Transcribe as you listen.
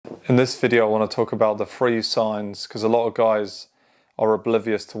In this video, I want to talk about the 3 signs, because a lot of guys are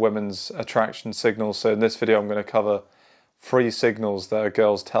oblivious to women's attraction signals. So in this video, I'm going to cover 3 signals that a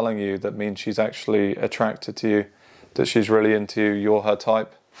girl's telling you that mean she's actually attracted to you, that she's really into you, you're her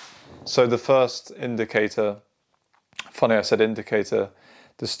type. So the first indicator, funny I said indicator,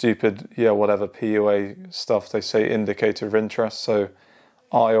 the stupid, whatever PUA stuff, they say indicator of interest. So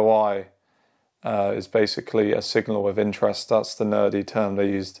IOI is basically a signal of interest. That's the nerdy term they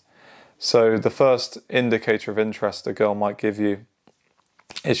used. So the first indicator of interest a girl might give you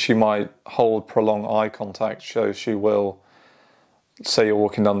is she might hold prolonged eye contact. So she will, say you're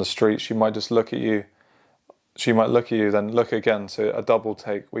walking down the street, she might just look at you. She might look at you, then look again. So a double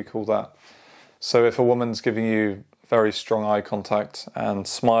take, we call that. So if a woman's giving you very strong eye contact and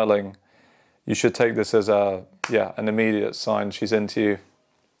smiling, you should take this as an immediate sign she's into you.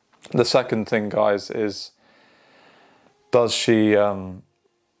 The second thing, guys, is does she...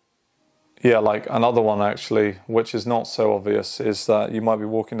 like another one actually, which is not so obvious, is that you might be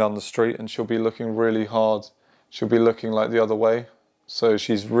walking down the street and she'll be looking really hard. She'll be looking like the other way. So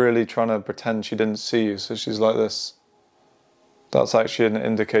she's really trying to pretend she didn't see you. So she's like this. That's actually an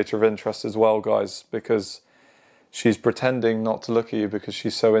indicator of interest as well, guys, because she's pretending not to look at you because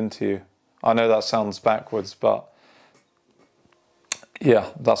she's so into you. I know that sounds backwards, but yeah,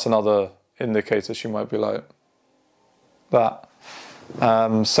 that's another indicator. She might be like that.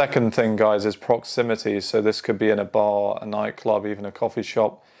 Second thing, guys, is proximity. So this could be in a bar, a nightclub, even a coffee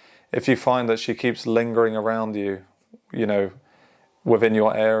shop. If you find that she keeps lingering around you, within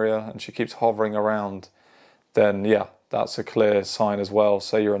your area, and she keeps hovering around, then that's a clear sign as well.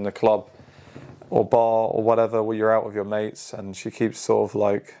 Say you're in the club or bar or whatever where you're out with your mates and she keeps sort of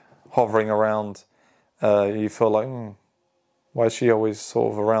like hovering around. You feel like, why is she always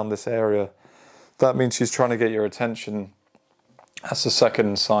sort of around this area? That means she's trying to get your attention. That's the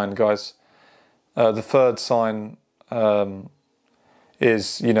second sign, guys. The third sign is,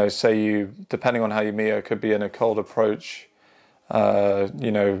 say you, depending on how you meet her, could be in a cold approach,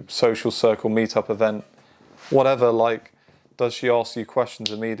 social circle, meetup event, whatever. Like, does she ask you questions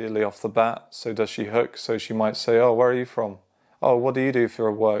immediately off the bat? So does she hook? So she might say, oh, where are you from? Oh, what do you do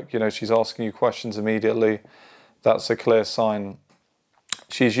for work? She's asking you questions immediately. That's a clear sign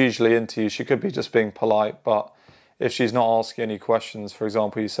she's usually into you. She could be just being polite, but if she's not asking any questions, for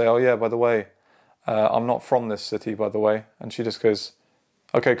example, you say, oh yeah, by the way, I'm not from this city, by the way. And she just goes,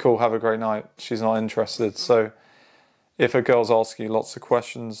 okay, cool, have a great night. She's not interested. So if a girl's asking you lots of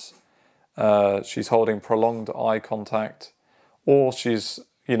questions, she's holding prolonged eye contact, or she's,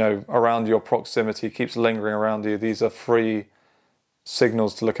 around your proximity, keeps lingering around you, these are 3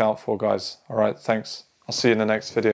 signals to look out for, guys. All right, thanks. I'll see you in the next video.